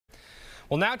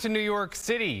Well, now to New York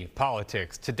City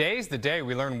politics. Today's the day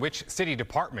we learn which city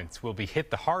departments will be hit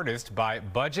the hardest by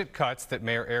budget cuts that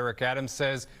Mayor Eric Adams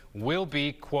says will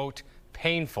be, quote,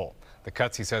 painful. The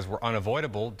cuts, he says, were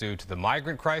unavoidable due to the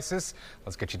migrant crisis.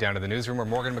 Let's get you down to the newsroom where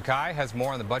Morgan McKay has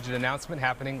more on the budget announcement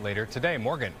happening later today.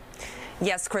 Morgan.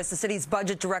 Yes, Chris, the city's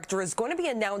budget director is going to be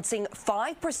announcing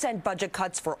 5% budget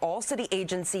cuts for all city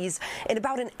agencies in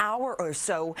about an hour or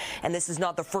so. And this is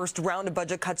not the first round of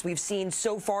budget cuts we've seen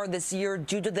so far this year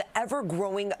due to the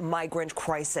ever-growing migrant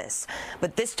crisis.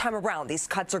 But this time around, these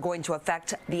cuts are going to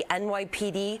affect the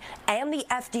NYPD and the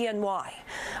FDNY.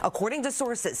 According to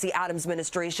sources, the Adams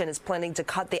administration is planning to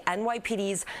cut the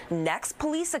NYPD's next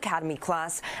police academy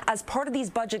class as part of these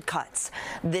budget cuts.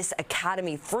 This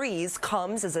academy freeze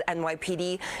comes as the NYPD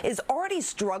is already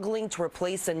struggling to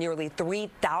replace the nearly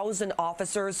 3,000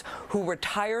 officers who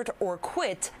retired or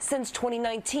quit since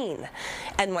 2019.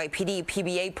 NYPD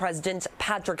PBA President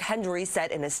Patrick Henry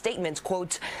said in a statement,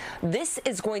 quote, "This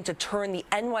is going to turn the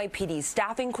NYPD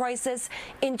staffing crisis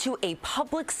into a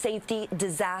public safety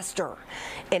disaster."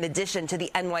 In addition to the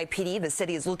NYPD, the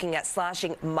city is looking at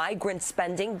slashing migrant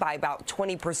spending by about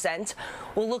 20%.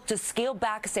 Will look to scale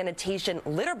back sanitation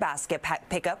litter basket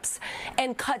pickups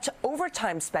and cut overtime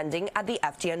spending at the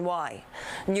FDNY.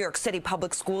 New York City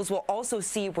public schools will also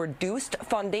see reduced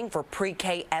funding for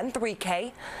pre-K and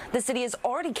 3K. The city has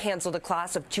already canceled a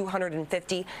class of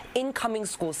 250 incoming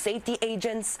school safety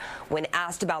agents. When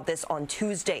asked about this on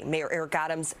Tuesday, Mayor Eric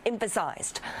Adams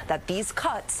emphasized that these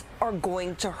cuts are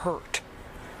going to hurt.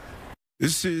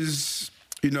 This is,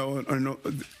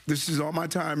 this is all my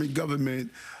time in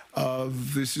government.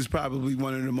 This is probably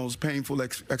one of the most painful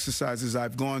exercises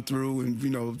I've gone through. And,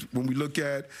 when we look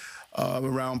at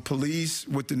around police,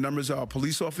 what the numbers of our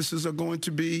police officers are going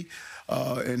to be,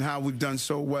 and how we've done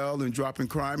so well in dropping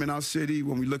crime in our city,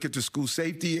 when we look at the school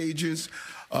safety agents,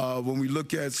 when we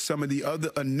look at some of the other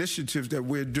initiatives that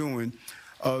we're doing,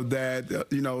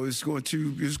 it's going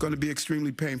to be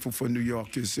extremely painful for New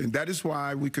Yorkers. And that is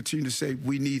why we continue to say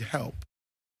we need help.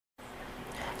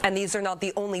 And these are not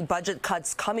the only budget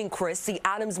cuts coming, Chris. The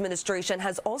Adams administration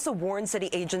has also warned city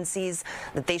agencies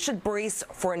that they should brace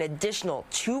for an additional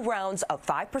 2 rounds of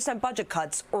 5% budget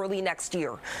cuts early next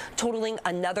year, totaling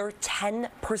another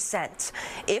 10%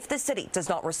 if the city does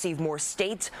not receive more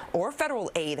state or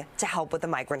federal aid to help with the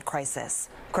migrant crisis.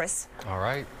 Chris? All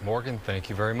right, Morgan, thank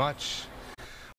you very much.